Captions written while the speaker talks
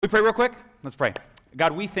We pray real quick? Let's pray.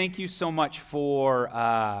 God, we thank you so much for,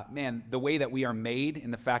 the way that we are made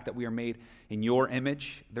and the fact that we are made in your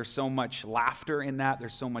image. There's so much laughter in that.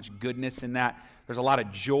 There's so much goodness in that. There's a lot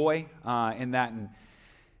of joy in that.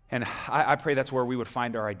 And I pray that's where we would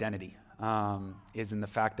find our identity, is in the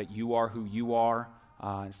fact that you are who you are,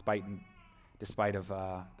 despite of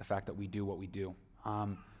the fact that we do what we do.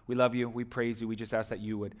 We love you. We praise you. We just ask that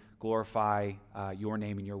you would glorify your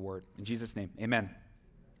name and your word. In Jesus' name, amen.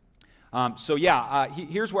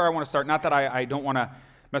 Here's where I want to start. Not that I don't want to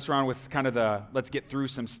mess around with kind of the let's get through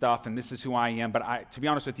some stuff and this is who I am, but to be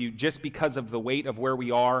honest with you, just because of the weight of where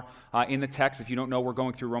we are in the text, if you don't know, we're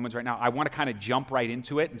going through Romans right now, I want to kind of jump right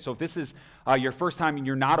into it. And so if this is your first time and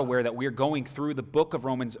you're not aware that we're going through the book of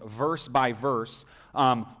Romans verse by verse,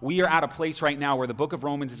 we are at a place right now where the book of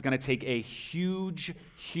Romans is going to take a huge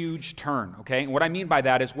turn, okay? And what I mean by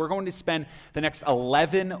that is we're going to spend the next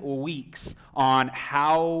 11 weeks on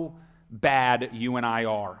how bad you and I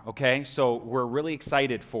are, okay? So we're really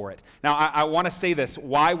excited for it. Now, I want to say this,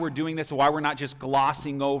 why we're doing this, why we're not just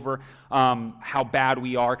glossing over how bad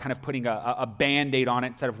we are, kind of putting a Band-Aid on it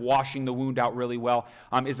instead of washing the wound out really well,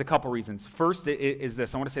 is a couple reasons. First is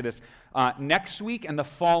this, I want to say this, next week and the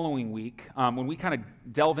following week, when we kind of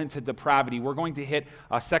delve into depravity, we're going to hit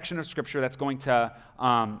a section of Scripture that's going to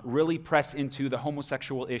really press into the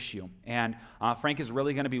homosexual issue. And Frank is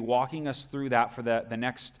really going to be walking us through that for the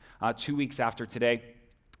next 2 weeks after today.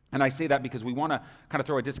 And I say that because we want to kind of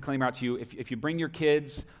throw a disclaimer out to you. If you bring your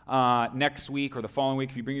kids next week or the following week,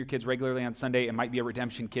 if you bring your kids regularly on Sunday, it might be a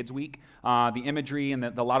Redemption Kids Week. The imagery and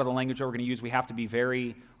a lot of the language that we're going to use, we have to be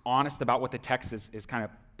very honest about what the text is kind of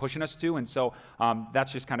pushing us to. And so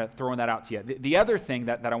that's just kind of throwing that out to you. The other thing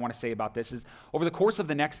that I want to say about this is over the course of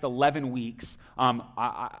the next 11 weeks,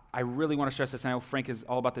 I really want to stress this, and I know Frank is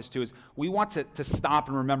all about this too, is we want to stop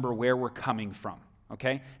and remember where we're coming from.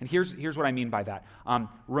 Okay? And here's what I mean by that.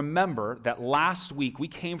 Remember that last week we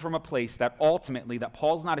came from a place that ultimately, that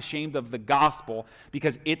Paul's not ashamed of the gospel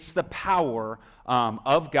because it's the power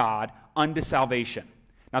of God unto salvation.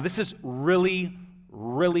 Now this is really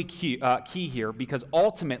key here because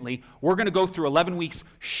ultimately we're going to go through 11 weeks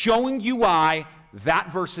showing you why that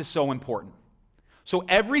verse is so important. So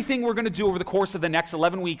everything we're going to do over the course of the next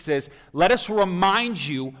 11 weeks is let us remind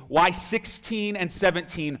you why 16 and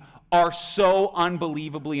 17 are so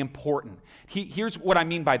unbelievably important. Here's what I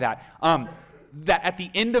mean by that. That at the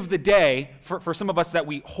end of the day, for some of us that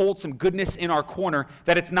we hold some goodness in our corner,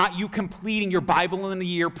 that it's not you completing your Bible in a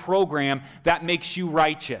year program that makes you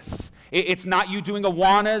righteous. It's not you doing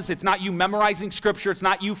Awanas. It's not you memorizing Scripture. It's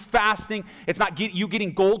not you fasting. It's not you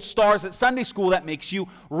getting gold stars at Sunday school that makes you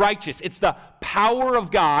righteous. It's the power of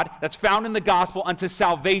God that's found in the gospel unto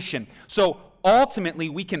salvation. So ultimately,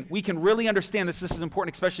 we can really understand this. This is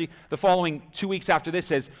important, especially the following 2 weeks after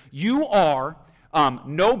this is, you are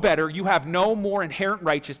no better. You have no more inherent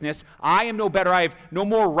righteousness. I am no better. I have no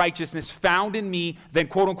more righteousness found in me than,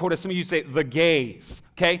 quote unquote, as some of you say, the gays.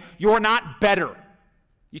 Okay? You're not better.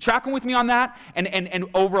 You tracking with me on that? And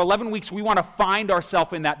over 11 weeks, we want to find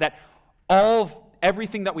ourselves in that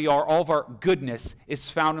everything that we are, all of our goodness is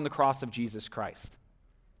found in the cross of Jesus Christ.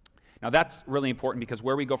 Now, that's really important because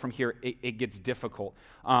where we go from here, it gets difficult.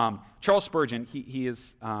 Charles Spurgeon, he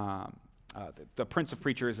is the Prince of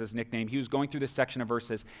Preachers, his nickname. He was going through this section of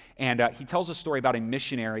verses, and he tells a story about a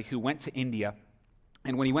missionary who went to India.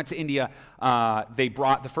 And when he went to India,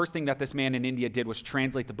 the first thing that this man in India did was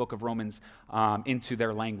translate the book of Romans into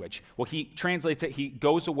their language. Well, he translates it, he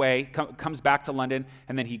goes away, comes back to London,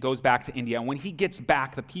 and then he goes back to India. And when he gets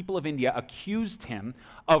back, the people of India accused him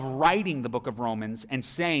of writing the book of Romans and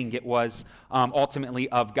saying it was ultimately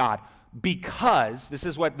of God. Because, this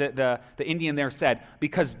is what the Indian there said,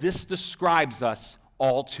 because this describes us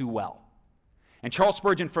all too well. And Charles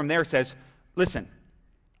Spurgeon from there says, listen,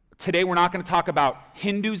 today we're not going to talk about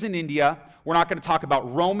Hindus in India. We're not going to talk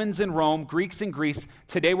about Romans in Rome, Greeks in Greece.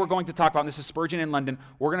 Today we're going to talk about, and this is Spurgeon in London,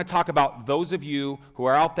 we're going to talk about those of you who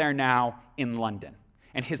are out there now in London.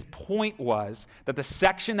 And his point was that the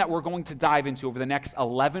section that we're going to dive into over the next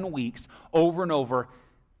 11 weeks, over and over,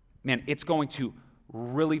 man, it's going to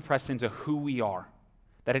really press into who we are.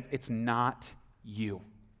 That it's not you.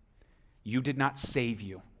 You did not save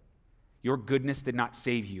you. Your goodness did not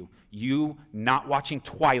save you. You not watching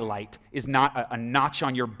Twilight is not a notch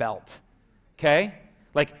on your belt, okay?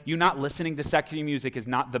 Like, you not listening to secular music is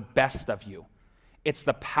not the best of you. It's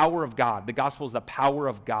the power of God. The gospel is the power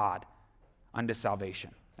of God unto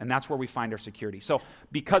salvation. And that's where we find our security. So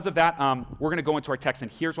because of that, we're going to go into our text, and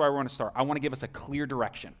here's where I want to start. I want to give us a clear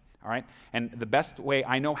direction, all right? And the best way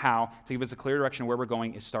I know how to give us a clear direction where we're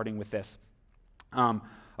going is starting with this.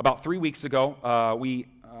 about 3 weeks ago,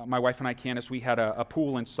 my wife and I, Candace, we had a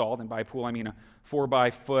pool installed, and by pool I mean a 4 by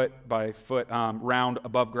foot round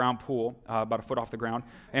above ground pool, about a foot off the ground,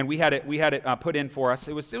 and we had it put in for us.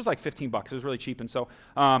 It was like $15. It was really cheap, and so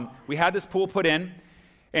we had this pool put in,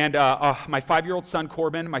 and my 5-year-old son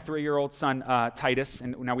Corbin, my 3-year-old son Titus,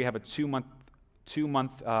 and now we have a 2-month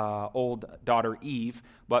old daughter Eve,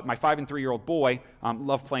 but my 5 and 3-year-old boy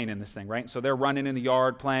love playing in this thing, right? So they're running in the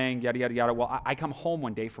yard, playing, yada, yada, yada. Well, I come home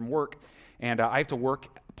one day from work, and I have to work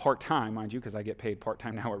part-time, mind you, because I get paid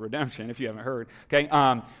part-time now at Redemption, if you haven't heard, okay?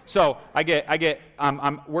 So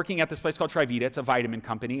I'm working at this place called Trivita. It's a vitamin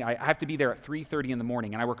company. I have to be there at 3:30 in the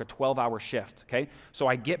morning, and I work a 12-hour shift, okay? So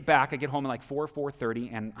I get home at like 4:30,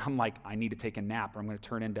 and I'm like, I need to take a nap, or I'm going to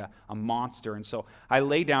turn into a monster. And so I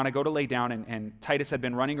go to lay down, and Titus had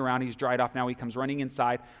been running around. He's dried off now. He comes running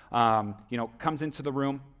inside, comes into the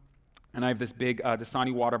room. And I have this big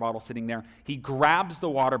Dasani water bottle sitting there. He grabs the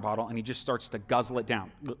water bottle, and he just starts to guzzle it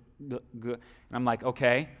down. And I'm like,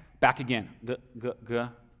 okay, back again. I'm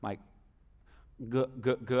like,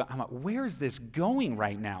 I'm like, where is this going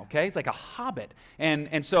right now, okay? It's like a hobbit.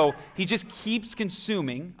 And so he just keeps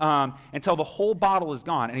consuming until the whole bottle is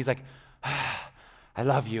gone. And he's like, I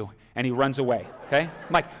love you. And he runs away, okay?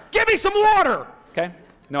 I'm like, give me some water, okay?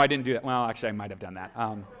 No, I didn't do that. Well, actually, I might have done that.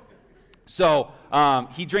 So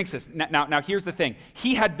he drinks this. Now, here's the thing.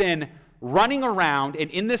 He had been running around, and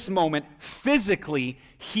in this moment, physically,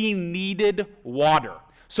 he needed water.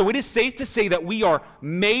 So it is safe to say that we are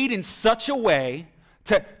made in such a way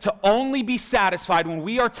to only be satisfied when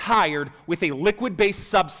we are tired with a liquid-based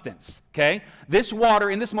substance, okay? This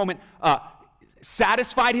water, in this moment,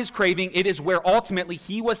 satisfied his craving. It is where ultimately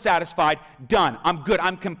he was satisfied. Done. I'm good.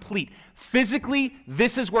 I'm complete. Physically,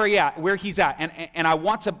 this is where he's at. And I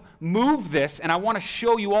want to move this, and I want to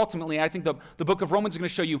show you ultimately, I think the book of Romans is going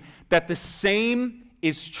to show you that the same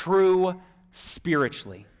is true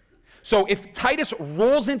spiritually. So if Titus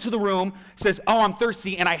rolls into the room, says, oh, I'm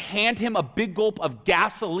thirsty, and I hand him a big gulp of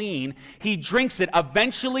gasoline, he drinks it,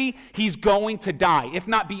 eventually he's going to die, if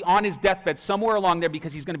not be on his deathbed somewhere along there,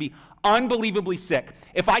 because he's going to be unbelievably sick.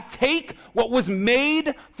 If I take what was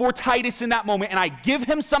made for Titus in that moment and I give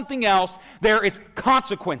him something else, there is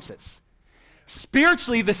consequences.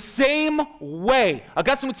 Spiritually, the same way.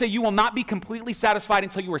 Augustine would say you will not be completely satisfied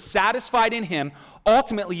until you are satisfied in him.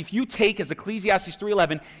 Ultimately, if you take, as Ecclesiastes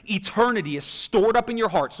 3:11, eternity is stored up in your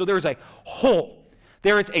heart. So there is a hole.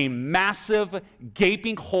 There is a massive,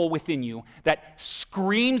 gaping hole within you that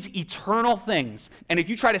screams eternal things. And if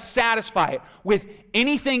you try to satisfy it with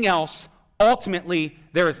anything else, ultimately,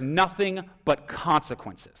 there is nothing but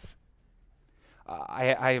consequences.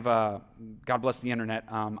 God bless the internet,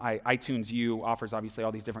 iTunes U offers obviously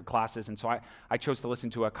all these different classes, and so I chose to listen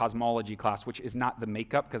to a cosmology class, which is not the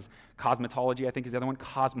makeup, because cosmetology, I think, is the other one,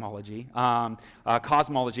 cosmology.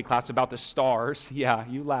 Cosmology class about the stars. Yeah,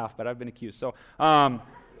 you laugh, but I've been accused. So I've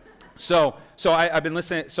been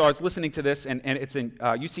listening. So I was listening to this, and it's in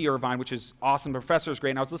UC Irvine, which is awesome. The professor is great,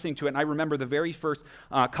 and I was listening to it, and I remember the very first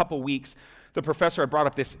couple weeks, the professor had brought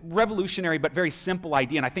up this revolutionary but very simple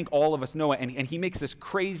idea, and I think all of us know it, and he makes this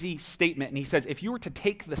crazy statement, and he says, if you were to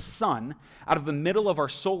take the sun out of the middle of our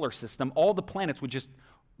solar system, all the planets would just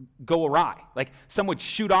go awry. Like, some would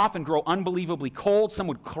shoot off and grow unbelievably cold, some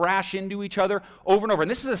would crash into each other over and over. And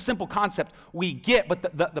this is a simple concept we get, but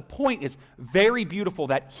the point is very beautiful,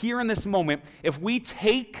 that here in this moment, if we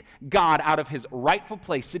take God out of his rightful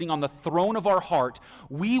place, sitting on the throne of our heart,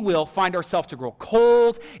 we will find ourselves to grow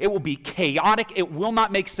cold. It will be chaotic. It will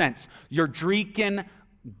not make sense. You're drinking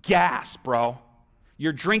gas, bro.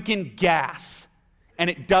 You're drinking gas. And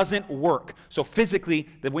it doesn't work. So physically,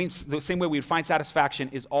 the same way we would find satisfaction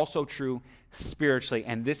is also true spiritually.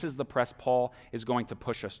 And this is the press Paul is going to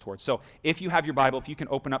push us towards. So if you have your Bible, if you can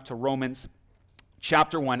open up to Romans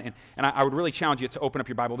chapter 1, and I would really challenge you to open up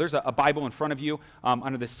your Bible. There's a Bible in front of you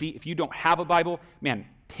under the seat. If you don't have a Bible, man,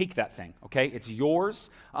 take that thing, okay? It's yours.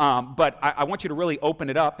 But I want you to really open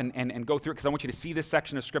it up and go through it, because I want you to see this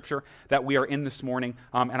section of Scripture that we are in this morning.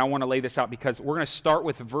 And I want to lay this out, because we're going to start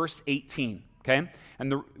with verse 18. Okay?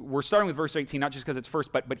 And we're starting with verse 18, not just because it's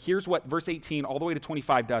first, but here's what verse 18 all the way to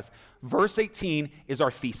 25 does. Verse 18 is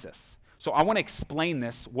our thesis. So I want to explain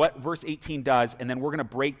this, what verse 18 does, and then we're going to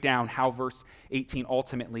break down how verse 18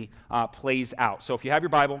 ultimately plays out. So if you have your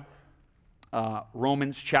Bible,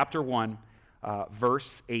 Romans chapter 1,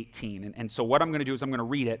 verse 18. And so what I'm going to do is I'm going to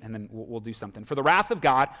read it, and then we'll do something. For the wrath of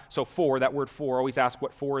God, so for, that word for, always ask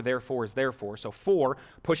what for, therefore is there for. So for,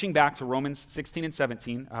 pushing back to Romans 16 and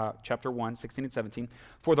 17, chapter 1, 16 and 17.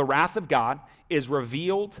 For the wrath of God is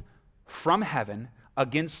revealed from heaven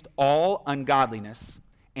against all ungodliness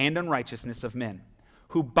and unrighteousness of men,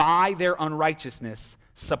 who by their unrighteousness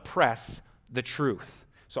suppress the truth.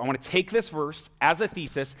 So I want to take this verse as a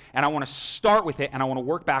thesis, and I want to start with it, and I want to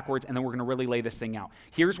work backwards, and then we're going to really lay this thing out.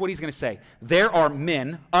 Here's what he's going to say. There are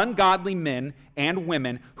men, ungodly men and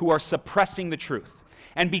women, who are suppressing the truth.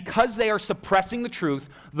 And because they are suppressing the truth,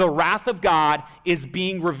 the wrath of God is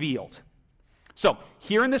being revealed. So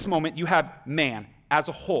here in this moment, you have man as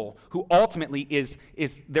a whole, who ultimately is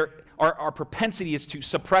our propensity is to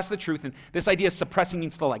suppress the truth. And this idea of suppressing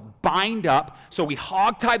means to like bind up. So we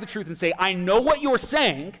hogtie the truth and say, I know what you're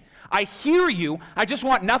saying. I hear you. I just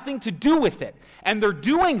want nothing to do with it. And they're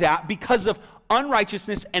doing that because of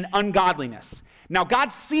unrighteousness and ungodliness. Now,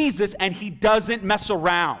 God sees this and he doesn't mess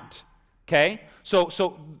around. Okay?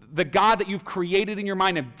 So the God that you've created in your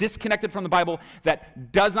mind and disconnected from the Bible,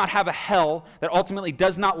 that does not have a hell, that ultimately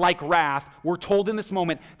does not like wrath, we're told in this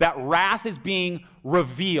moment that wrath is being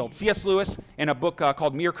revealed. C.S. Lewis, in a book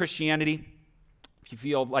called Mere Christianity, if you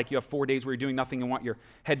feel like you have 4 days where you're doing nothing and want your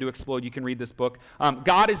head to explode, you can read this book.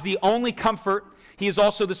 God is the only comfort. He is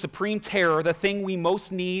also the supreme terror, the thing we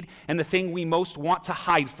most need and the thing we most want to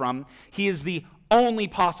hide from. He is the only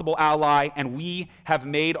possible ally, and we have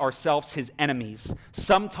made ourselves his enemies.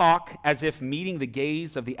 Some talk as if meeting the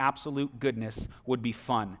gaze of the absolute goodness would be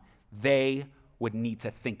fun. They would need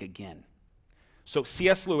to think again. So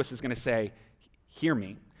C.S. Lewis is going to say, hear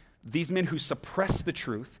me. These men who suppress the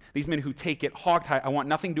truth, these men who take it hogtie, I want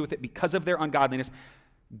nothing to do with it because of their ungodliness,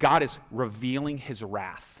 God is revealing his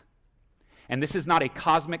wrath. And this is not a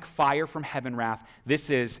cosmic fire from heaven wrath. This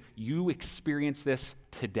is, you experience this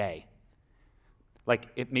today.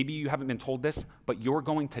 Like, maybe you haven't been told this, but you're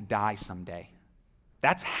going to die someday.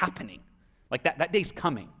 That's happening. Like, that day's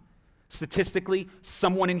coming. Statistically,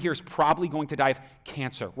 someone in here is probably going to die of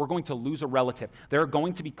cancer. We're going to lose a relative. There are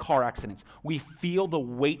going to be car accidents. We feel the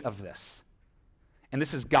weight of this. And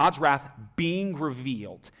this is God's wrath being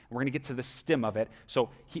revealed. We're going to get to the stem of it.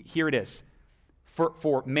 So here it is.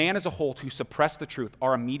 For man as a whole to suppress the truth,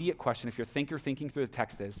 our immediate question, if you're thinking through the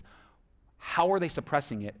text, is, how are they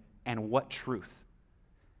suppressing it, and what truth?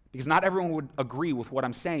 Because not everyone would agree with what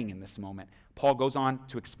I'm saying in this moment. Paul goes on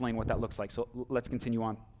to explain what that looks like. So let's continue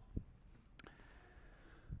on.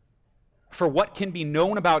 For what can be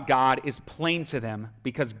known about God is plain to them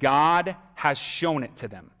because God has shown it to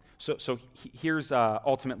them. So here's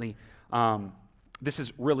ultimately, this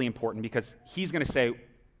is really important because he's going to say,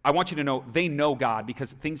 I want you to know they know God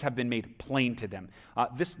because things have been made plain to them.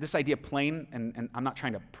 This idea of plain, and I'm not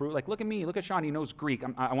trying to prove, like, look at me, look at Sean, he knows Greek.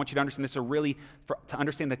 I want you to understand this. To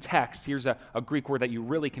understand the text, here's a Greek word that you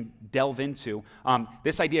really can delve into.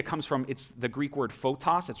 This idea comes from, it's the Greek word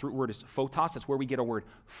photos. Its root word is photos. It's where we get a word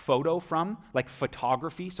photo from, like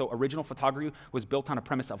photography. So original photography was built on a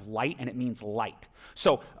premise of light, and it means light.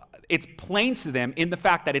 So it's plain to them in the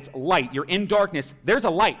fact that it's light. You're in darkness. There's a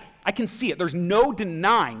light. I can see it. There's no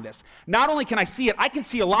denying this. Not only can I see it, I can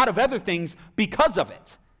see a lot of other things because of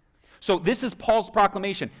it. So this is Paul's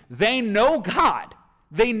proclamation. They know God.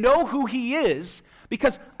 They know who he is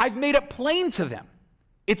because I've made it plain to them.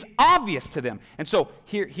 It's obvious to them. And so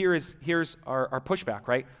here's our pushback,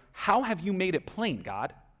 right? How have you made it plain,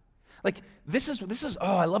 God? Like, this is,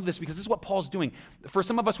 I love this because this is what Paul's doing. For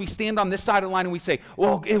some of us, we stand on this side of the line and we say,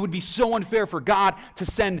 well, it would be so unfair for God to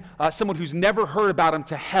send someone who's never heard about him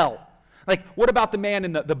to hell. Like, what about the man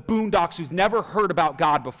in the boondocks who's never heard about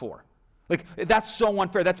God before? Like, that's so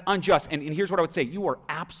unfair. That's unjust. And here's what I would say. You are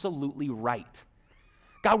absolutely right.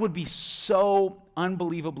 God would be so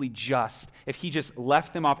unbelievably just if he just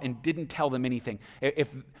left them off and didn't tell them anything.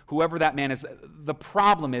 If whoever that man is, the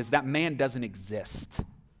problem is that man doesn't exist.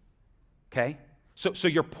 Okay? So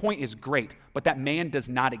your point is great, but that man does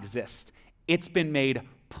not exist. It's been made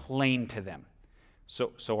plain to them.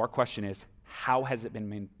 So our question is, how has it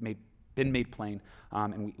been made plain?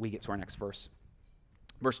 And we get to our next verse.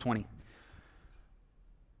 Verse 20.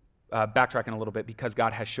 Backtracking a little bit, because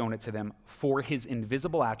God has shown it to them, for his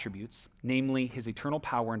invisible attributes, namely his eternal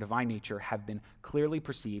power and divine nature, have been clearly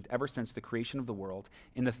perceived ever since the creation of the world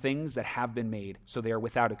in the things that have been made, so they are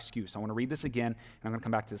without excuse. I want to read this again, and I'm going to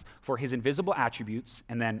come back to this. For his invisible attributes,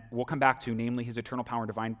 and then we'll come back to, namely his eternal power and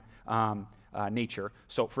divine nature.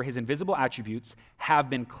 So for his invisible attributes have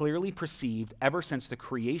been clearly perceived ever since the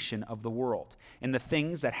creation of the world in the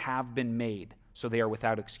things that have been made, so they are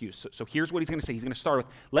without excuse. So here's what he's going to say. He's going to start with,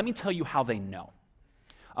 let me tell you how they know.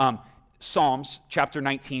 Psalms chapter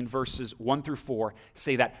 19, verses 1 through 4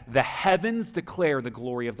 say that the heavens declare the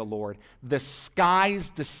glory of the Lord. The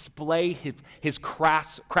skies display his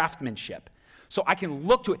craftsmanship. So I can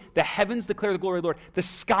look to it. The heavens declare the glory of the Lord. The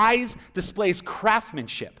skies display his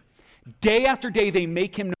craftsmanship. Day after day they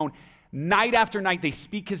make him known. Night after night, they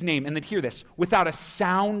speak his name, and then hear this, without a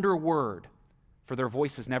sound or word, for their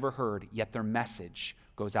voice is never heard, yet their message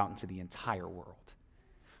goes out into the entire world.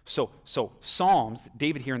 So Psalms,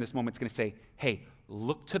 David here in this moment is going to say, hey,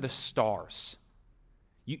 look to the stars.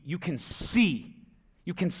 You can see.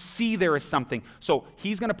 You can see there is something. So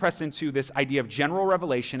he's going to press into this idea of general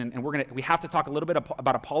revelation, and we have to talk a little bit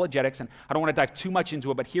about apologetics, and I don't want to dive too much into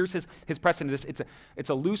it, but here's his press into this. It's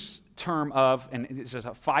a loose term of, and it's just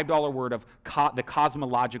a $5 word of the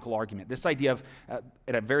cosmological argument. This idea of,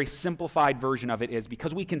 a very simplified version of it is,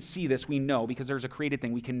 because we can see this, we know, because there's a created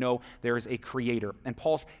thing, we can know there is a creator. And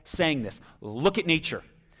Paul's saying this, look at nature.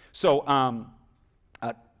 So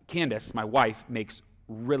Candace, my wife, makes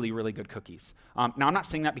really, really good cookies. Now, I'm not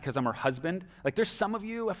saying that because I'm her husband. Like, there's some of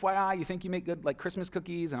you, FYI, you think you make good, like, Christmas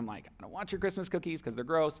cookies, and I'm like, I don't want your Christmas cookies because they're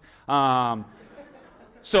gross.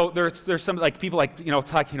 So there's some, like, people, like,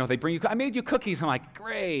 they bring you, I made you cookies. I'm like,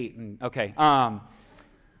 great. And, okay.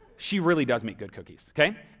 She really does make good cookies,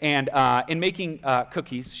 okay? And in making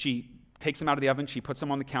cookies, she takes them out of the oven, she puts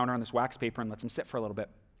them on the counter on this wax paper and lets them sit for a little bit.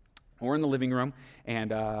 We're in the living room, and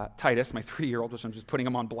Titus, my 3-year-old, which I'm just putting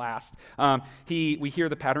him on blast, we hear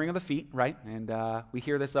the pattering of the feet, right? And we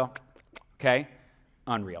hear this, okay?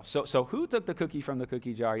 Unreal. So who took the cookie from the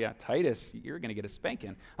cookie jar? Yeah, Titus, you're going to get a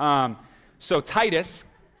spanking. So Titus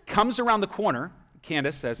comes around the corner.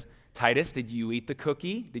 Candace says, Titus, did you eat the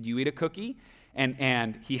cookie? Did you eat a cookie?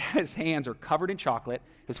 And his hands are covered in chocolate.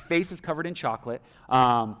 His face is covered in chocolate.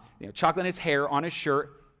 Chocolate in his hair, on his shirt.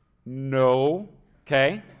 No,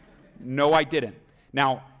 okay? No, I didn't.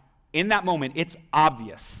 Now, in that moment, it's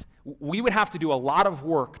obvious. We would have to do a lot of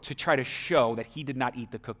work to try to show that he did not eat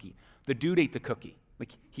the cookie. The dude ate the cookie. Like,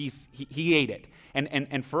 he ate it.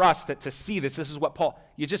 And for us to see this is what Paul,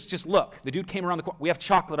 you just look. The dude came around the corner. We have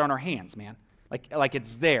chocolate on our hands, man. Like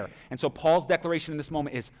it's there. And so Paul's declaration in this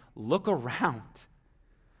moment is, look around.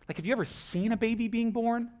 Like, have you ever seen a baby being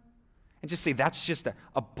born? And just say, that's just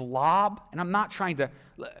a blob? And I'm not trying to,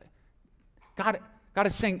 God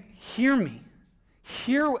is saying, hear me.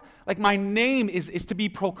 Hear, like, my name is to be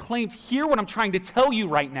proclaimed. Hear what I'm trying to tell you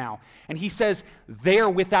right now. And he says, they're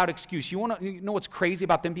without excuse. You know what's crazy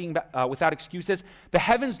about them being without excuses? The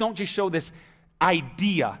heavens don't just show this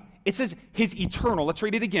idea. It says his eternal, let's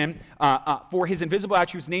read it again, for his invisible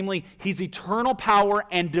attributes, namely his eternal power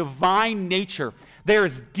and divine nature. There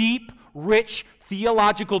is deep, rich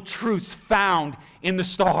theological truths found in the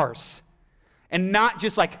stars. And not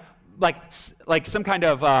just like some kind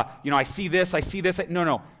of, I see this.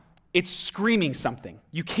 No. It's screaming something.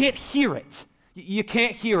 You can't hear it. You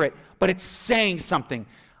can't hear it, but it's saying something.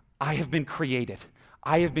 I have been created.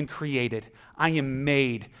 I have been created. I am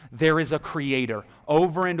made. There is a creator.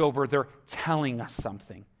 Over and over, they're telling us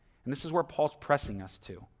something. And this is where Paul's pressing us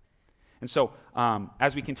to. And so,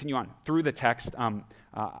 as we continue on through the text, I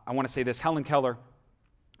want to say this. Helen Keller,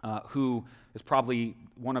 who is probably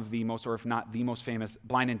one of the most, or if not the most famous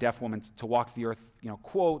blind and deaf woman to walk the earth,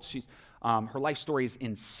 quotes. She's her life story is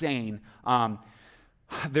insane.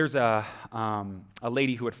 There's a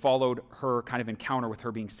lady who had followed her kind of encounter with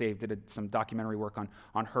her being saved, did some documentary work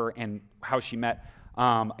on her and how she met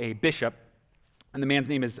a bishop. And the man's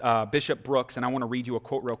name is Bishop Brooks, and I want to read you a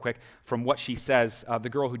quote real quick from what she says. The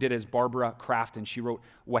girl who did it is Barbara Craft, and she wrote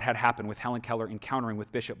what had happened with Helen Keller encountering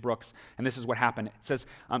with Bishop Brooks. And this is what happened. It says,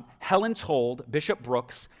 Helen told Bishop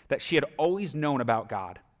Brooks that she had always known about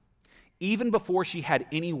God, even before she had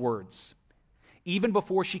any words. Even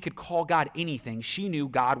before she could call God anything, she knew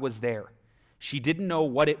God was there. She didn't know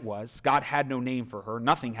what it was. God had no name for her.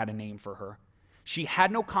 Nothing had a name for her. She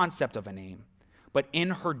had no concept of a name. But in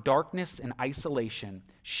her darkness and isolation,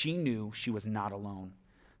 she knew she was not alone.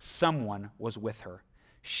 Someone was with her.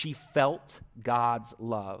 She felt God's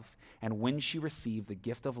love. And when she received the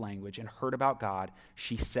gift of language and heard about God,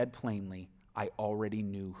 she said plainly, I already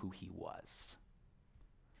knew who he was.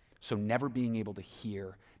 So never being able to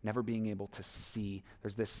hear, never being able to see,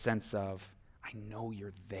 there's this sense of, I know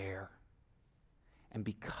you're there. And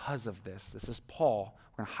because of this is Paul.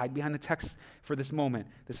 We're going to hide behind the text for this moment.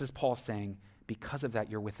 This is Paul saying, because of that,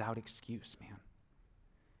 you're without excuse, man.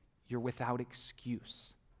 You're without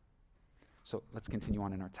excuse. So let's continue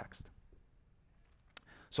on in our text.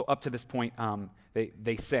 So up to this point,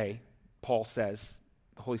 they say, Paul says,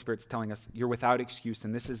 the Holy Spirit's telling us, you're without excuse,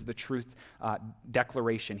 and this is the truth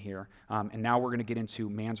declaration here. And now we're going to get into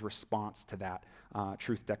man's response to that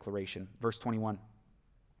truth declaration. Verse 21.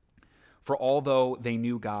 For although they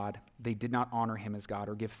knew God, they did not honor him as God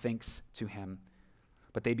or give thanks to him,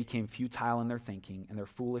 but they became futile in their thinking, and their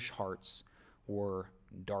foolish hearts were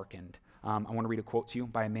darkened. I want to read a quote to you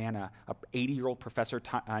by a man, a 80-year-old professor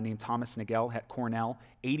named Thomas Nagel at Cornell,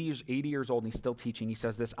 80 years old, and he's still teaching. He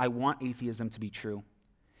says this: "I want atheism to be true,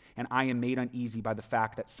 and I am made uneasy by the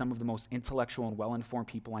fact that some of the most intellectual and well-informed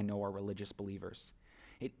people I know are religious believers.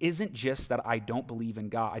 It isn't just that I don't believe in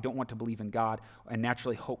God. I don't want to believe in God and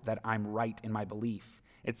naturally hope that I'm right in my belief.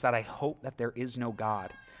 It's that I hope that there is no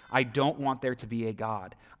God. I don't want there to be a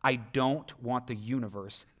God. I don't want the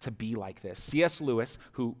universe to be like this." C.S. Lewis,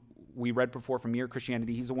 who we read before from Mere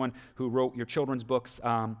Christianity, he's the one who wrote your children's books,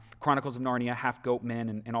 Chronicles of Narnia, Half Goat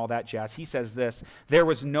Men, and all that jazz. He says this: "There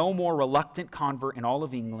was no more reluctant convert in all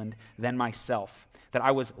of England than myself, that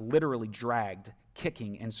I was literally dragged,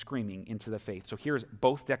 kicking and screaming into the faith." So here's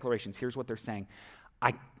both declarations. Here's what they're saying.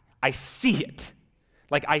 I see it.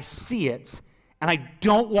 Like, I see it, and I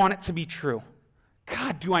don't want it to be true.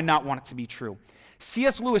 God, do I not want it to be true?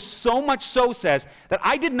 C.S. Lewis so much so says that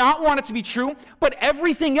I did not want it to be true, but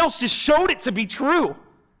everything else just showed it to be true.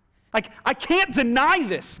 Like, I can't deny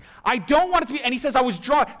this. I don't want it to be, and he says I was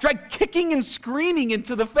dragged kicking and screaming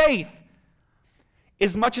into the faith.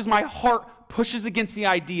 As much as my heart pushes against the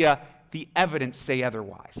idea, the evidence say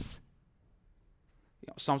otherwise.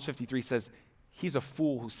 Psalms 53 says, he's a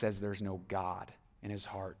fool who says there's no God in his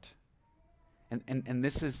heart. And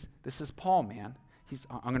this is Paul, man.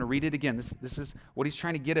 I'm going to read it again. This is what he's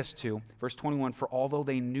trying to get us to. Verse 21, "For although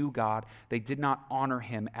they knew God, they did not honor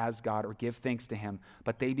him as God or give thanks to him,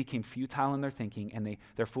 but they became futile in their thinking, and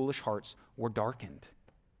their foolish hearts were darkened."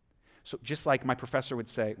 So just like my professor would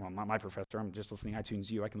say, well, not my professor, I'm just listening to iTunes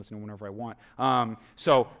U, I can listen to whenever I want.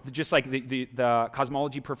 So just like the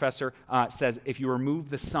cosmology professor says, if you remove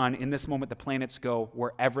the sun, in this moment the planets go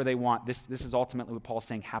wherever they want. This is ultimately what Paul's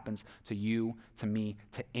saying happens to you, to me,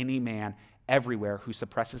 to any man everywhere who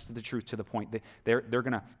suppresses the truth to the point that they're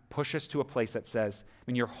going to push us to a place that says,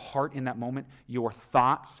 in your heart in that moment, your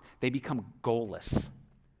thoughts, they become goalless. I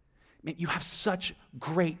mean, you have such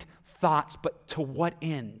great thoughts, but to what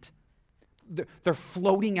end? They're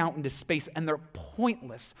floating out into space, and they're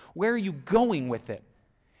pointless. Where are you going with it?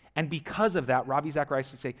 And because of that, Ravi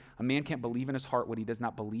Zacharias would say, a man can't believe in his heart what he does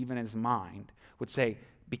not believe in his mind, would say,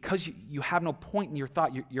 because you have no point in your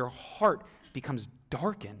thought, your heart becomes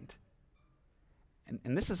darkened.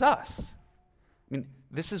 And this is us. I mean,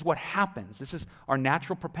 this is what happens. This is our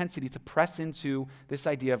natural propensity to press into this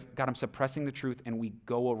idea of, God, I'm suppressing the truth, and we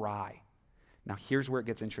go awry. Now, here's where it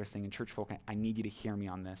gets interesting. And church folk, I need you to hear me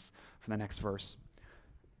on this for the next verse.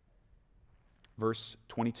 Verse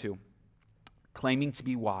 22. "Claiming to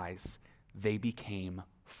be wise, they became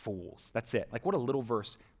fools." That's it. Like, what a little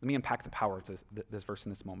verse. Let me unpack the power of this verse in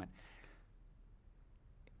this moment.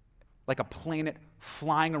 Like a planet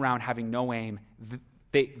flying around having no aim,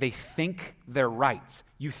 they think they're right.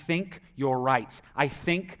 You think you're right. I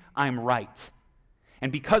think I'm right.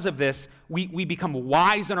 And because of this, we become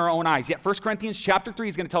wise in our own eyes. Yet 1 Corinthians chapter 3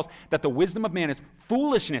 is going to tell us that the wisdom of man is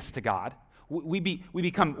foolishness to God. We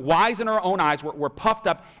become wise in our own eyes. We're puffed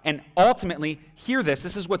up, and ultimately, hear this.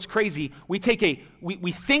 This is what's crazy. We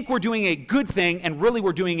think we're doing a good thing, and really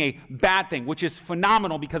we're doing a bad thing, which is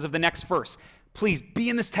phenomenal because of the next verse. Please be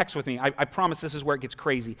in this text with me. I promise this is where it gets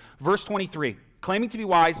crazy. Verse 23. "Claiming to be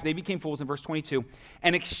wise, they became fools," in verse 22,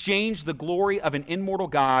 "and exchanged the glory of an immortal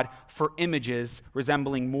God for images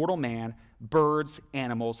resembling mortal man, birds,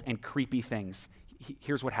 animals, and creepy things."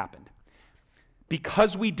 Here's what happened.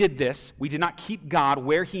 Because we did this, we did not keep God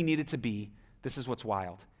where he needed to be. This is what's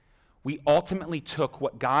wild. We ultimately took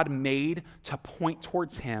what God made to point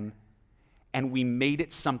towards him, and we made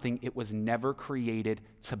it something it was never created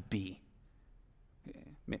to be.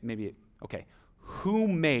 Okay. Who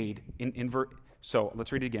made, so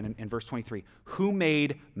let's read it again in verse 23. "Who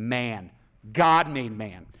made man? God made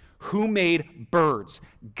man. Who made birds?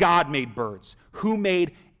 God made birds. Who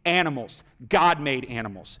made animals? God made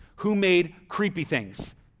animals. Who made creepy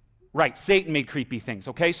things?" Right, Satan made creepy things,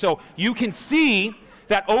 okay? So you can see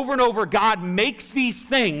that over and over God makes these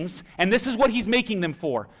things, and this is what he's making them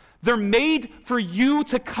for. They're made for you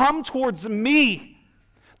to come towards me.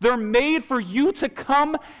 They're made for you to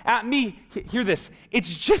come at me. Hear this.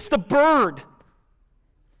 It's just a bird.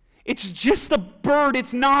 It's just a bird.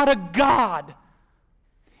 It's not a God.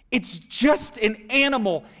 It's just an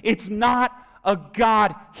animal. It's not a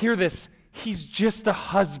God. Hear this. He's just a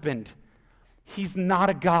husband. He's not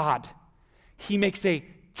a God. He makes a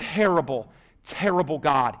terrible, terrible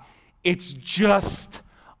God. It's just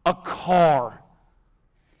a car.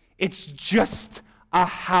 It's just a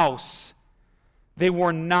house. They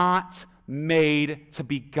were not made to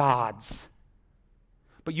be gods.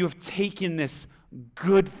 But you have taken this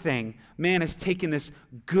good thing. Man has taken this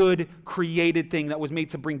good created thing that was made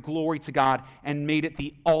to bring glory to God and made it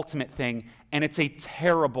the ultimate thing. And it's a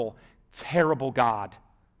terrible, terrible God.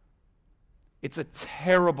 It's a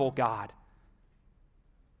terrible God.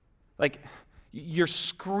 Like, you're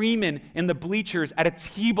screaming in the bleachers at a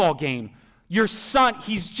t-ball game. Your son,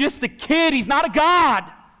 he's just a kid. He's not a God.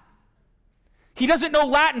 He doesn't know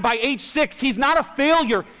Latin by age 6. He's not a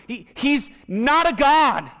failure. He's not a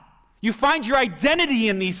God. You find your identity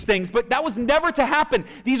in these things, but that was never to happen.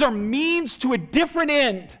 These are means to a different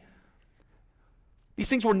end. These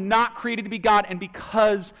things were not created to be God, and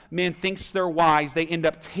because man thinks they're wise, they end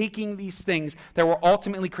up taking these things that were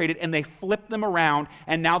ultimately created and they flip them around,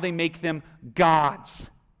 and now they make them gods.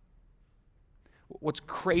 What's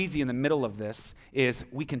crazy in the middle of this is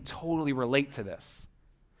we can totally relate to this.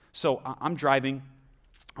 So I'm driving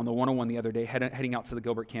on the 101 the other day, heading out to the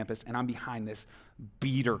Gilbert campus, and I'm behind this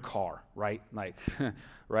beater car, right? Like,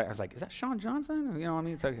 right? I was like, is that Sean Johnson? You know what I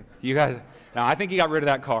mean? It's like, you guys, no, I think he got rid of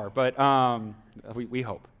that car, but we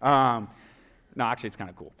hope. No, actually, it's kind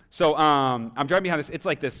of cool. So I'm driving behind this. It's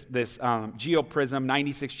like this GeoPrism,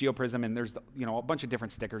 96 GeoPrism, and there's a bunch of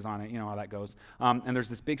different stickers on it. You know how that goes. And there's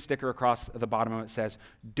this big sticker across the bottom of it that says,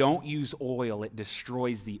 "Don't use oil; it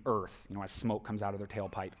destroys the earth." You know, as smoke comes out of their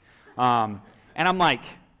tailpipe. And I'm like,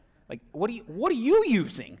 what are you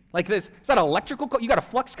using? Like this? Is that electrical? You got a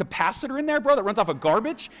flux capacitor in there, bro, that runs off of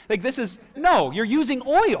garbage? Like no, you're using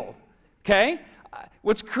oil. Okay.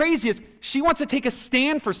 What's crazy is she wants to take a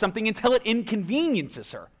stand for something until it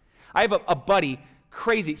inconveniences her. I have a buddy,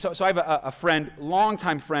 crazy. So I have a friend,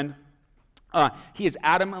 longtime friend. He is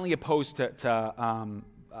adamantly opposed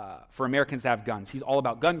for Americans to have guns. He's all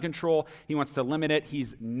about gun control. He wants to limit it.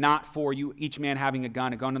 He's not for you, each man having a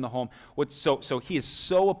gun in the home. So he is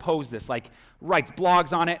so opposed to this, like writes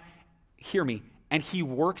blogs on it. Hear me. And he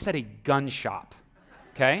works at a gun shop,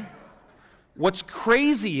 okay? What's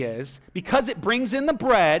crazy is, because it brings in the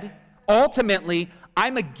bread, ultimately,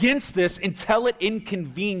 I'm against this until it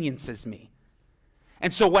inconveniences me.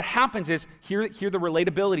 And so what happens is, hear the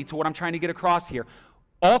relatability to what I'm trying to get across here.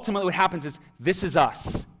 Ultimately, what happens is, this is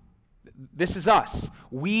us. This is us.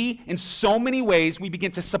 We, in so many ways, we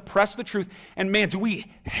begin to suppress the truth. And man, do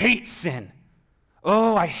we hate sin.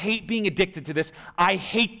 Oh, I hate being addicted to this. I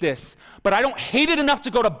hate this. But I don't hate it enough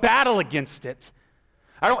to go to battle against it.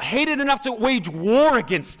 I don't hate it enough to wage war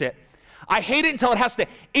against it. I hate it until it has to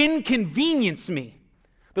inconvenience me.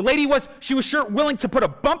 The lady was sure willing to put a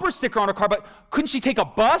bumper sticker on her car, but couldn't she take a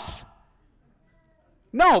bus?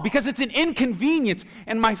 No, because it's an inconvenience.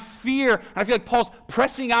 And my fear, and I feel like Paul's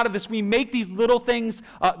pressing out of this, we make these little things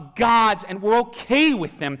gods, and we're okay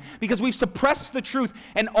with them because we've suppressed the truth.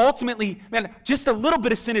 And ultimately, man, just a little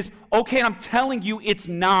bit of sin is okay, and I'm telling you it's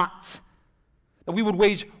not. That we would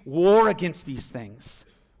wage war against these things.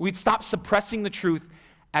 We'd stop suppressing the truth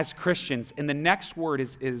as Christians. And the next word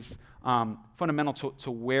is fundamental to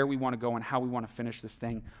where we want to go and how we want to finish this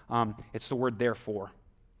thing. It's the word therefore.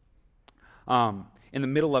 In the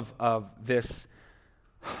middle of this,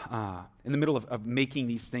 in the middle of making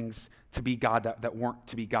these things to be God that weren't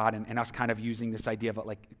to be God, and us kind of using this idea of,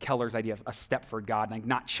 like Keller's idea of a step for God, like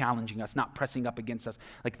not challenging us, not pressing up against us.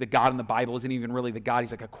 Like the God in the Bible isn't even really the God.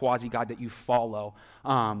 He's like a quasi-God that you follow.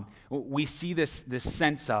 We see this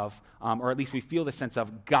sense of, or at least we feel the sense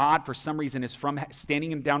of, God for some reason is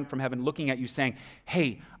standing down from heaven looking at you saying,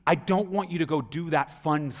 hey, I don't want you to go do that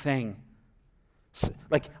fun thing.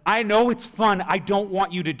 Like, I know it's fun. I don't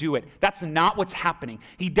want you to do it. That's not what's happening.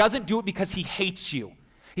 He doesn't do it because he hates you.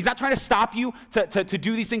 He's not trying to stop you to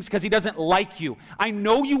do these things because he doesn't like you. I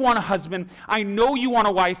know you want a husband. I know you want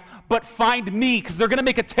a wife, but find me because they're going to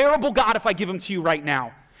make a terrible God if I give him to you right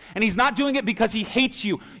now. And he's not doing it because he hates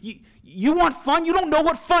you. You want fun? You don't know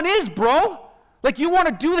what fun is, bro. Like, you want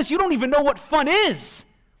to do this. You don't even know what fun is.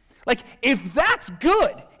 Like, if that's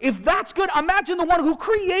good, imagine the one who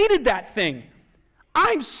created that thing.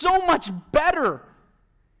 I'm so much better.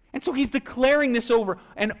 And so he's declaring this over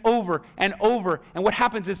and over and over. And what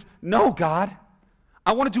happens is, no, God,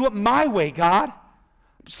 I want to do it my way, God.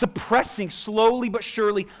 I'm suppressing slowly but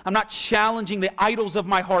surely. I'm not challenging the idols of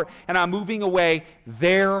my heart, and I'm moving away.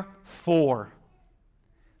 Therefore,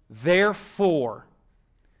 the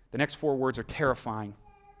next 4 words are terrifying.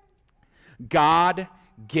 God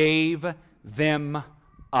gave them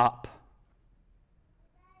up.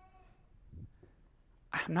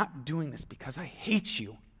 I'm not doing this because I hate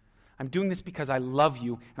you. I'm doing this because I love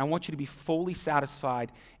you, and I want you to be fully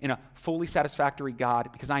satisfied in a fully satisfactory God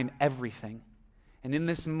because I am everything. And in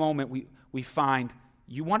this moment, we find,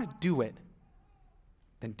 you want to do it,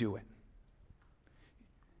 then do it.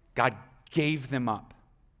 God gave them up.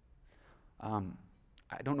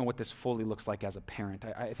 I don't know what this fully looks like as a parent.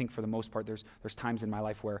 I think for the most part, there's times in my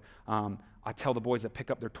life where I tell the boys to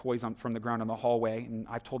pick up their toys from the ground in the hallway, and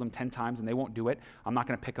I've told them 10 times, and they won't do it. I'm not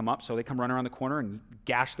going to pick them up, so they come run around the corner and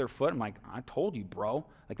gash their foot. I'm like, I told you, bro.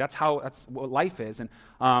 Like, that's what life is. And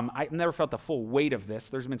I've never felt the full weight of this.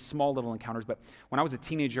 There's been small little encounters, but when I was a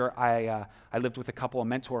teenager, I lived with a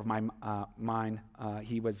mentor of mine.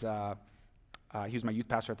 He was my youth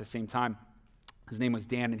pastor at the same time. His name was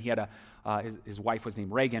Dan, and he had his wife was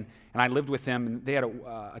named Reagan, and I lived with them, and they had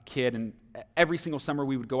a kid, and every single summer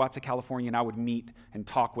we would go out to California, and I would meet and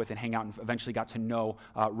talk with and hang out, and eventually got to know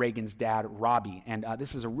Reagan's dad, Robbie, and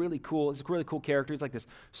this is a really cool character. He's like this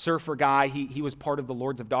surfer guy. He was part of the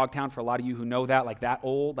Lords of Dogtown, for a lot of you who know that, like that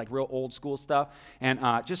old, like real old school stuff, and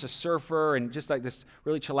just a surfer, and just like this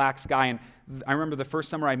really chillax guy. And I remember the first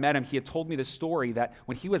summer I met him, he had told me the story that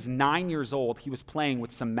when he was 9 years old, he was playing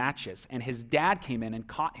with some matches, and his dad came in and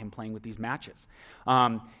caught him playing with these matches.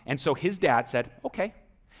 And so his dad said, okay.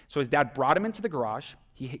 So his dad brought him into the garage.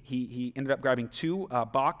 He ended up grabbing two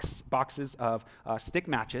boxes of stick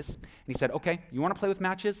matches, and he said, okay, you want to play with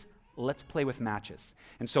matches? Let's play with matches.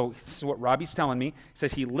 And so this is what Robbie's telling me. He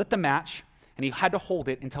says he lit the match, and he had to hold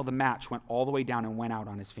it until the match went all the way down and went out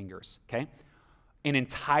on his fingers, okay? An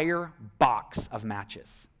entire box of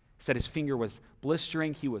matches. He said his finger was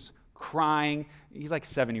blistering. He was crying. He's like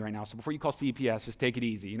 70 right now, so before you call CPS, just take it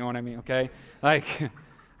easy. You know what I mean, okay? Like,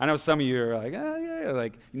 I know some of you are like, yeah.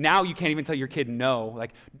 Like, now you can't even tell your kid no.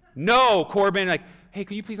 Like, no, Corbin. Like, hey,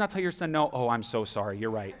 could you please not tell your son no? Oh, I'm so sorry.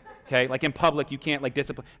 You're right. Okay? Like, in public, you can't, like,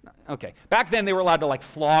 discipline. Okay. Back then, they were allowed to, like,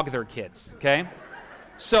 flog their kids, okay?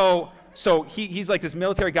 So he's like this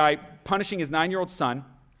military guy punishing his 9-year-old son.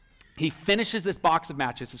 He finishes this box of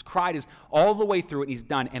matches. His cry is all the way through it, and he's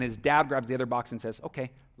done. And his dad grabs the other box and says,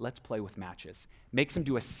 okay, let's play with matches. Makes him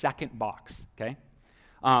do a second box, okay?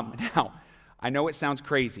 Now, I know it sounds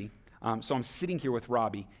crazy, so I'm sitting here with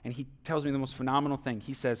Robbie, and he tells me the most phenomenal thing.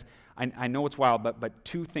 He says, I know it's wild, but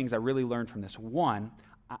two things I really learned from this. One,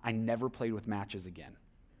 I never played with matches again,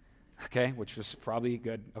 okay, which was probably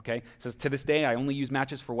good, okay? He says, to this day, I only use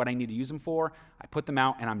matches for what I need to use them for. I put them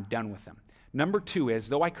out, and I'm done with them. Number two is,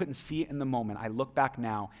 though I couldn't see it in the moment, I look back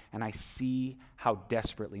now, and I see how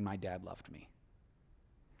desperately my dad loved me.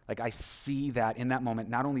 Like, I see that in that moment,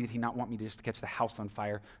 not only did he not want me to just catch the house on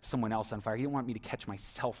fire, someone else on fire, he didn't want me to catch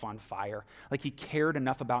myself on fire. Like, he cared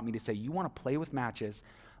enough about me to say, you want to play with matches?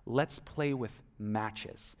 Let's play with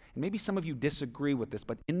matches. And maybe some of you disagree with this,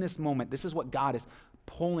 but in this moment, this is what God is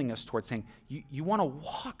pulling us towards, saying, you want to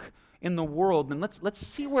walk in the world, and let's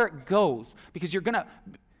see where it goes, because you're gonna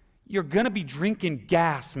be drinking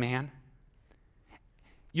gas, man.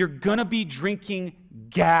 You're gonna be drinking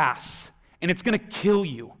gas, and it's gonna kill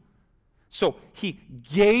you. So he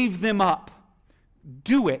gave them up.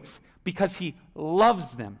 Do it because he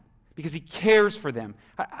loves them, because he cares for them.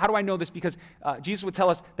 How do I know this? Because Jesus would tell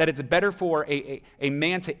us that it's better for a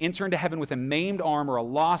man to enter into heaven with a maimed arm or a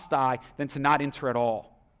lost eye than to not enter at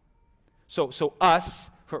all. So us,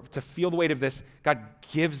 to feel the weight of this, God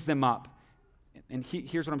gives them up. And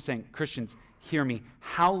here's what I'm saying. Christians, hear me.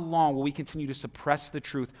 How long will we continue to suppress the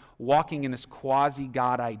truth, walking in this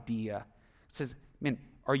quasi-God idea? It says, man,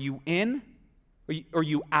 are you in or are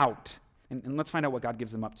you out? And let's find out what God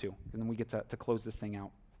gives them up to, and then we get to close this thing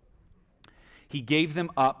out. He gave them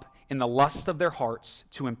up in the lust of their hearts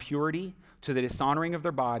to impurity, to the dishonoring of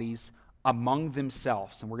their bodies among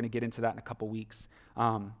themselves. And we're going to get into that in a couple weeks.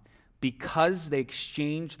 Because they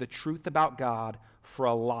exchanged the truth about God for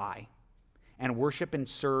a lie and worship and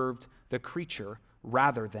served the creature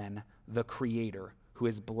rather than the Creator, who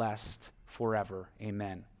is blessed forever.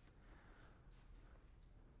 Amen.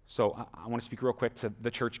 So I want to speak real quick to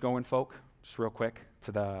the church-going folk, just real quick,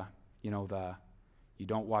 to the you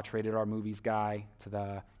don't watch rated R movies guy, to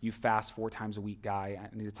the you fast 4 times a week guy.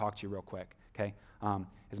 I need to talk to you real quick, okay?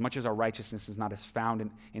 As much as our righteousness is not as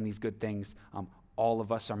found in these good things, all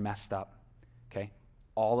of us are messed up, okay?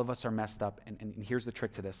 All of us are messed up, and here's the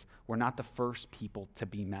trick to this. We're not the first people to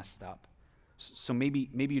be messed up. So maybe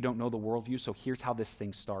you don't know the worldview, so here's how this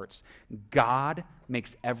thing starts. God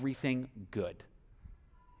makes everything good.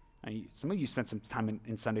 Some of you spent some time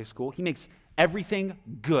in Sunday school. He makes everything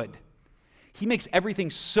good. He makes everything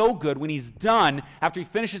so good when he's done, after he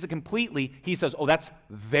finishes it completely, he says, oh, that's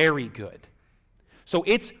very good. So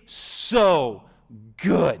it's so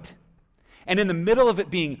good. And in the middle of it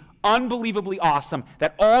being unbelievably awesome,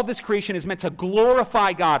 that all this creation is meant to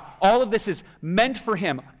glorify God, all of this is meant for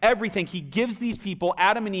him, everything, he gives these people,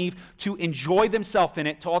 Adam and Eve, to enjoy themselves in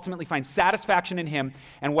it, to ultimately find satisfaction in him.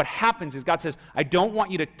 And what happens is God says, I don't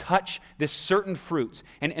want you to touch this certain fruit.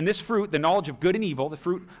 And this fruit, the knowledge of good and evil, the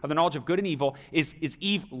fruit of the knowledge of good and evil, is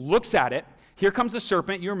Eve looks at it. Here comes the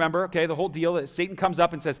serpent. You remember, okay, the whole deal that Satan comes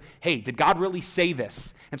up and says, hey, did God really say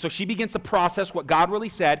this? And so she begins to process what God really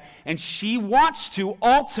said, and she wants to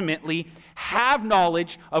ultimately have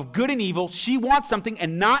knowledge of good and evil. She wants something,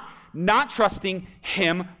 and not trusting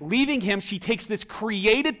him, leaving him, she takes this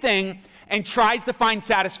created thing and tries to find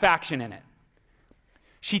satisfaction in it.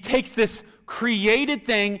 She takes this created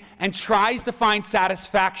thing and tries to find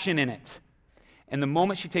satisfaction in it. And the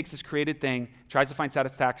moment she takes this created thing, tries to find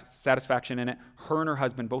satisfaction in it, her and her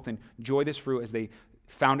husband both enjoy this fruit as they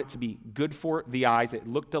found it to be good for the eyes. It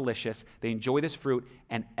looked delicious. They enjoy this fruit,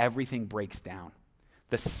 and everything breaks down.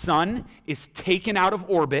 The sun is taken out of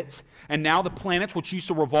orbit, and now the planets, which used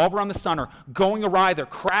to revolve around the sun, are going awry. They're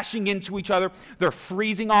crashing into each other. They're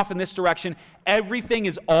freezing off in this direction. Everything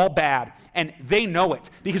is all bad, and they know it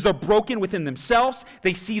because they're broken within themselves.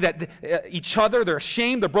 They see that each other, they're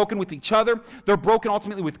ashamed. They're broken with each other. They're broken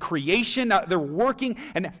ultimately with creation. They're working,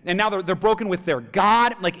 and now they're broken with their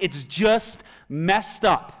God. Like, it's just messed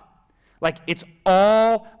up. Like, it's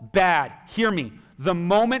all bad. Hear me. The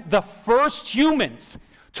moment the first humans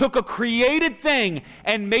took a created thing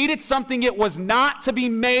and made it something it was not to be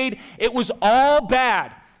made, it was all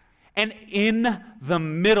bad. And in the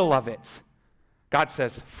middle of it, God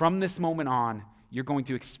says, from this moment on, you're going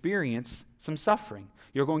to experience some suffering.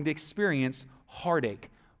 You're going to experience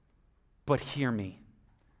heartache. But hear me,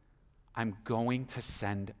 I'm going to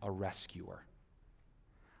send a rescuer.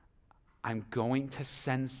 I'm going to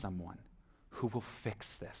send someone who will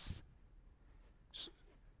fix this.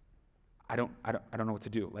 I don't know what to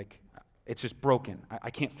do. Like, it's just broken. I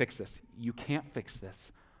can't fix this. You can't fix this.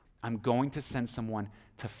 I'm going to send someone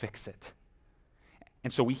to fix it.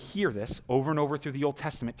 And so we hear this over and over through the Old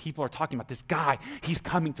Testament. People are talking about this guy. He's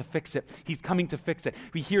coming to fix it. He's coming to fix it.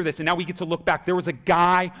 We hear this, and now we get to look back. There was a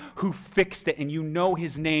guy who fixed it, and you know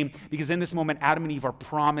his name because in this moment, Adam and Eve are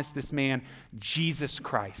promised this man, Jesus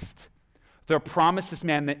Christ. They're promised this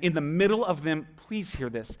man that in the middle of them, please hear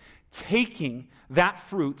this, taking that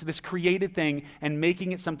fruit, this created thing, and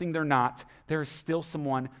making it something they're not, there is still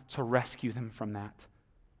someone to rescue them from that.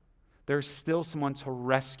 There's still someone to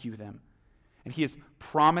rescue them. And he is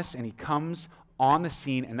promised, and he comes on the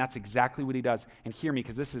scene, and that's exactly what he does. And hear me,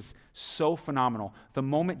 because this is so phenomenal. The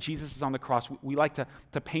moment Jesus is on the cross, we like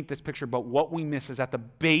to paint this picture, but what we miss is at the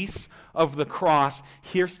base of the cross,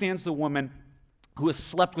 here stands the woman who has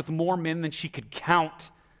slept with more men than she could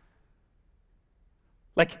count.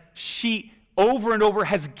 Like, she over and over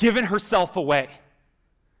has given herself away.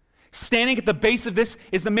 Standing at the base of this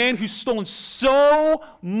is the man who's stolen so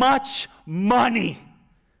much money.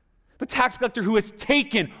 The tax collector who has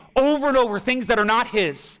taken over and over things that are not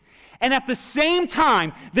his. And at the same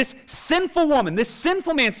time, this sinful woman, this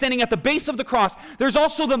sinful man standing at the base of the cross, there's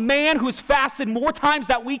also the man who has fasted more times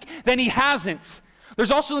that week than he hasn't.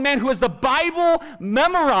 There's also the man who has the Bible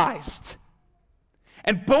memorized.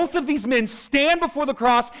 And both of these men stand before the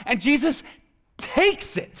cross, and Jesus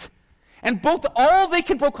takes it. And all they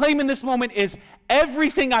can proclaim in this moment is,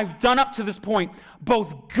 everything I've done up to this point,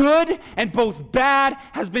 both good and both bad,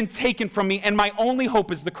 has been taken from me, and my only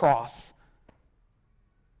hope is the cross.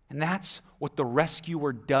 And that's what the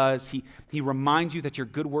rescuer does. He reminds you that your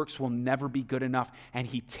good works will never be good enough, and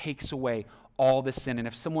he takes away all the sin. And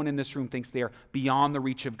if someone in this room thinks they are beyond the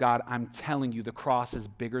reach of God, I'm telling you, the cross is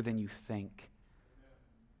bigger than you think.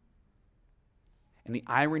 And the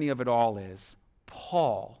irony of it all is,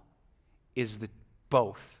 Paul is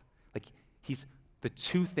both. Like, he's the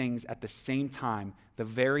two things at the same time, the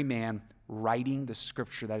very man writing the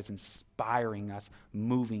scripture that is inspiring us,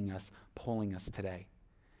 moving us, pulling us today.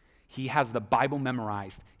 He has the Bible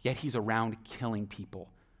memorized, yet he's around killing people.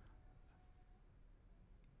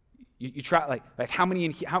 You try, like how many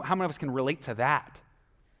of us can relate to that?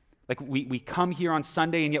 Like, we come here on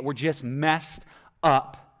Sunday, and yet we're just messed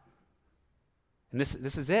up. And this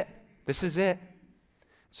is it. This is it.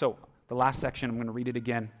 So the last section, I'm going to read it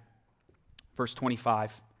again. Verse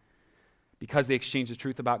 25. Because they exchanged the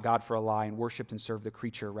truth about God for a lie and worshiped and served the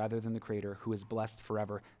creature rather than the Creator, who is blessed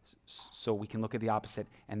forever. So we can look at the opposite,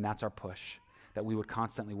 and that's our push. That we would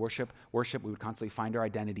constantly worship, we would constantly find our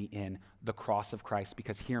identity in the cross of Christ.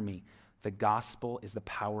 Because hear me, the gospel is the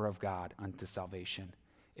power of God unto salvation.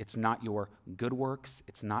 It's not your good works.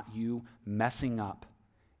 It's not you messing up.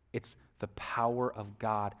 It's the power of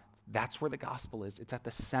God. That's where the gospel is. It's at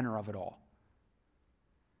the center of it all.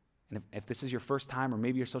 And if this is your first time, or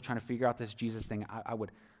maybe you're still trying to figure out this Jesus thing, I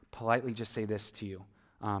would politely just say this to you.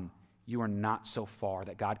 You are not so far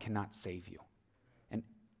that God cannot save you.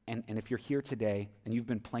 And if you're here today and you've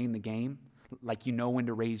been playing the game, like you know when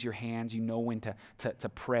to raise your hands, you know when to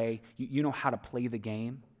pray, you know how to play the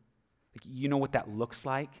game, like you know what that looks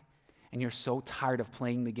like, and you're so tired of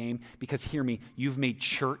playing the game because, hear me, you've made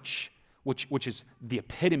church, which is the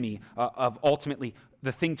epitome of ultimately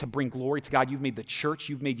the thing to bring glory to God. You've made the church,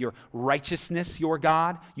 you've made your righteousness your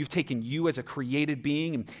God. You've taken you as a created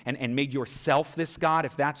being and made yourself this God.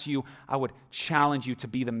 If that's you, I would challenge you to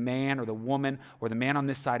be the man or the woman or the man on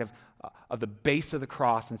this side of the base of the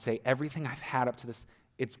cross and say, everything I've had up to this,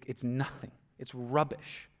 it's nothing. It's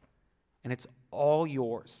rubbish. And it's all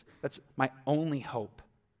yours. That's my only hope.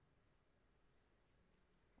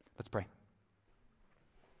 Let's pray.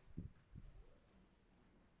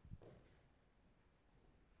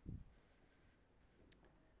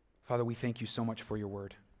 Father, we thank you so much for your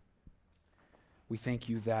word. We thank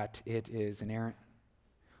you that it is inerrant.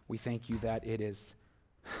 We thank you that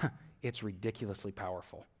it's ridiculously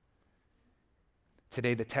powerful.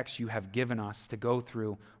 Today, the text you have given us to go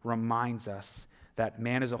through reminds us that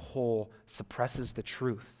man as a whole suppresses the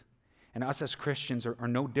truth. And us as Christians are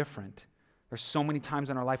no different. There's so many times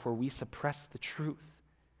in our life where we suppress the truth.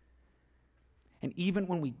 And even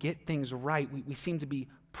when we get things right, we seem to be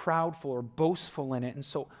proudful or boastful in it. And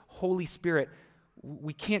so, Holy Spirit,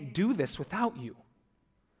 we can't do this without you.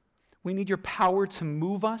 We need your power to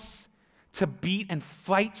move us, to beat and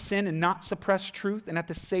fight sin and not suppress truth. And at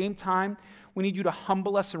the same time, we need you to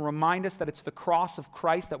humble us and remind us that it's the cross of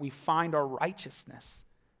Christ that we find our righteousness.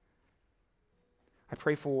 I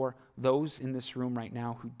pray for those in this room right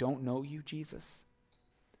now who don't know you, Jesus.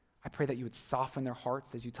 I pray that you would soften their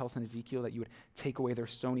hearts, as you tell us in Ezekiel, that you would take away their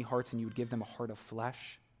stony hearts and you would give them a heart of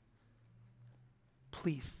flesh.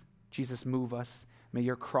 Please, Jesus, move us. May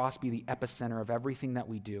your cross be the epicenter of everything that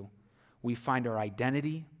we do. We find our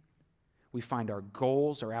identity, we find our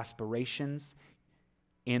goals, our aspirations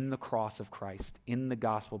in the cross of Christ, in the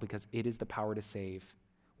gospel, because it is the power to save.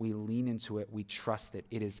 We lean into it, we trust it.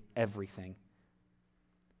 It is everything.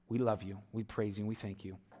 We love you, we praise you, and we thank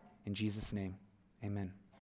you. In Jesus' name, amen.